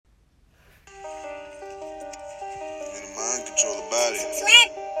about it.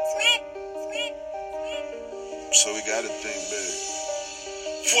 So we gotta think big.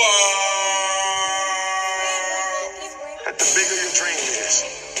 That the bigger your dream is,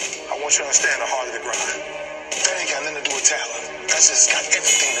 I want you to understand the harder the grind. That ain't got nothing to do with talent. That's just got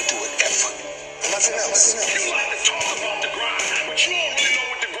everything to do with effort. Nothing else. You like to talk about the grind, but you don't really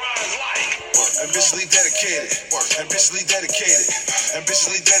know what the grind's like. Ambitiously dedicated. Ambitiously dedicated.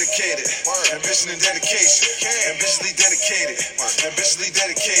 Ambitiously dedicated. Ambition and dedication. Ambitiously dedicated. Ambitiously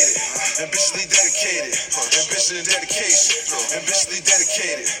dedicated. Ambitiously dedicated. Ambition and dedication. Ambitiously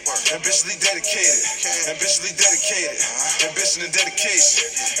dedicated. Ambitiously dedicated. Ambitiously dedicated. Ambition and dedication.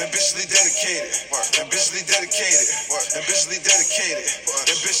 Ambitiously dedicated. Ambitiously dedicated. Ambitiously dedicated.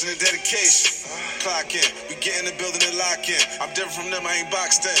 Ambition and dedication. Clock in. We get in the building and lock in. I'm different from them. I ain't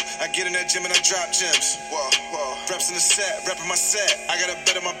boxed in. I get in that gym and I drop gems. Reps in the set, repping my set. I gotta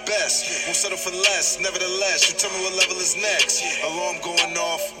better my best. Won't settle for less. Nevertheless, you tell me what level is next. Alarm going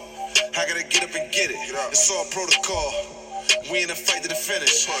off. I gotta get up and get it. It's all protocol. We in a fight to the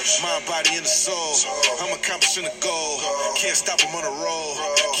finish. Mind, body, and the soul. I'm accomplishing a goal. Can't stop him on the roll.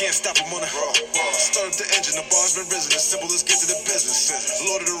 Can't stop him on the start up the engine. The bar's been risen. It's simple. Let's get to the business.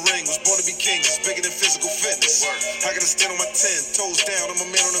 Lord of the Ring was born to be king. It's bigger than physical fitness. I gotta stand on my 10 toes down. I'm a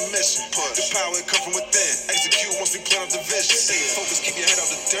man on a mission. The power it come from within. Execute once we plan out the vision. Focus, keep your head out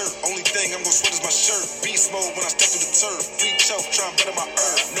the dirt. Only thing I'm gonna sweat is my shirt. Beast mode when I step through the turf. Reach out, try and better my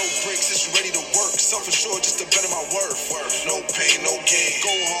earth. No breaks, it's you ready to work. Self-assured just to better my worth. No pain, no gain. Go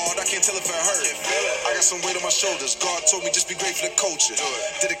hard, I can't tell if it hurt. I got some weight on my shoulders. God told me just be great for the culture.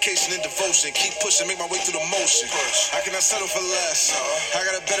 Dedication and devotion. Keep pushing, make my way through the motion. I cannot settle for less. I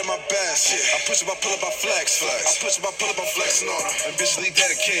gotta better my best. I push up, I pull up, I flex. I push up, I pull up, I'm flexing on her. Ambitiously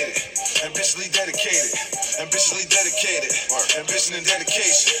dedicated. Ambitiously dedicated. Ambitiously dedicated. Ambition and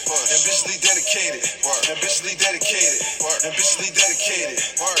dedication. Ambitiously dedicated. Ambitiously dedicated. Ambitiously dedicated.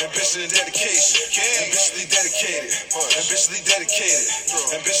 Ambition and dedication. Ambitiously dedicated. Ambitiously dedicated.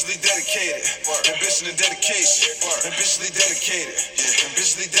 Ambitiously dedicated. Ambition and dedication. Ambitiously dedicated.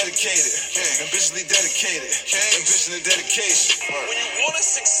 Ambitiously dedicated. Ambitiously dedicated. Ambition and dedication. When you want to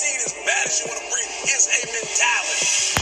succeed as bad as you want to breathe, is a mentality.